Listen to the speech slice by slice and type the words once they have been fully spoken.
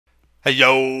Hey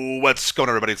yo, what's going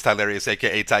on everybody? It's Tylarious,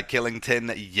 aka Ty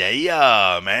Killington.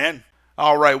 Yeah, man.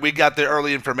 Alright, we got the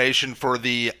early information for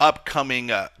the upcoming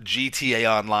GTA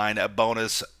Online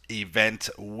bonus event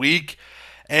week.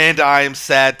 And I'm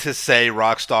sad to say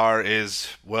Rockstar is,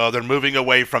 well, they're moving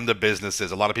away from the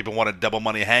businesses. A lot of people wanted double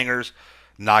money hangers.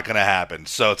 Not going to happen.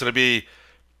 So it's going to be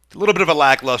a little bit of a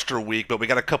lackluster week, but we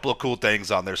got a couple of cool things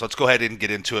on there. So let's go ahead and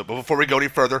get into it. But before we go any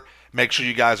further, make sure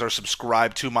you guys are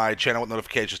subscribed to my channel with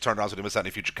notifications turned on so you don't miss out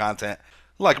any future content,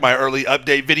 like my early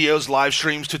update videos, live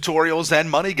streams, tutorials, and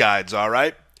money guides, all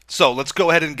right? So let's go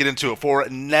ahead and get into it. For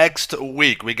next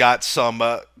week, we got some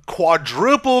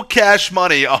quadruple cash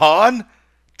money on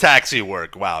taxi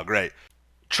work. Wow, great.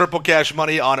 Triple cash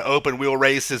money on open wheel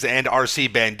races and RC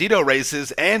Bandito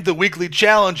races, and the weekly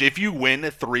challenge. If you win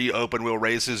 3 open wheel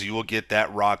races, you will get that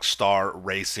Rockstar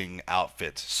Racing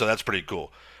outfit. So that's pretty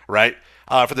cool, right?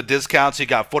 For the discounts, you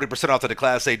got 40% off the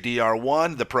Class A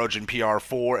DR1, the Progen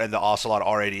PR4, and the Ocelot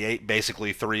R88,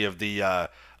 basically 3 of the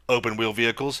open wheel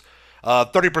vehicles.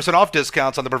 30% off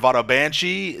discounts on the Bravado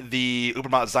Banshee, the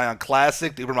Ubermacht Zion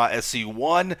Classic, the Ubermacht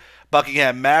SC1,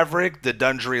 Buckingham Maverick, the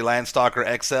Dundry Landstalker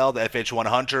XL, the FH1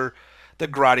 Hunter, the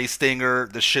Grotti Stinger,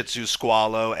 the Shih Tzu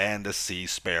Squallow, and the Sea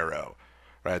Sparrow.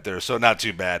 Right there, so not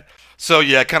too bad. So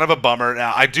yeah, kind of a bummer.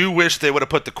 Now, I do wish they would have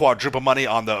put the quadruple money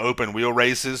on the open wheel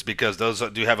races because those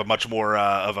do have a much more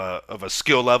of a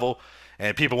skill level,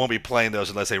 and people won't be playing those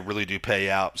unless they really do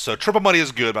pay out. So triple money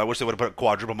is good, but I wish they would have put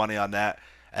quadruple money on that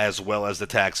as well as the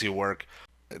taxi work.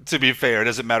 To be fair, it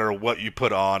doesn't matter what you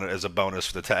put on as a bonus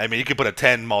for the I mean, you could put a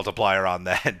 10 multiplier on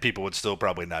that, and people would still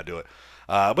probably not do it.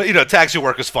 But you know, taxi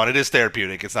work is fun. It is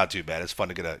therapeutic. It's not too bad. It's fun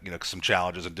to get some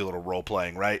challenges and do a little role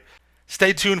playing, right?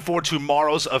 Stay tuned for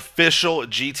tomorrow's official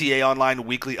GTA Online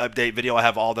weekly update video. I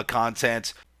have all the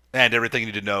content and everything you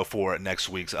need to know for next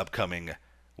week's upcoming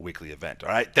weekly event. All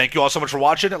right. Thank you all so much for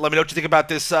watching. Let me know what you think about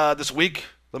this week.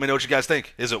 Let me know what you guys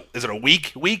think. Is it a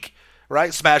week?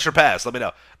 Right? Smash or pass. Let me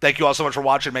know. Thank you all so much for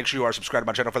watching. Make sure you are subscribed to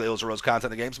my channel for the Ills Rose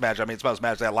content in the game. Smash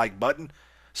that like button.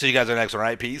 See you guys in the next one. All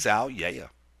right? Peace out. Yeah.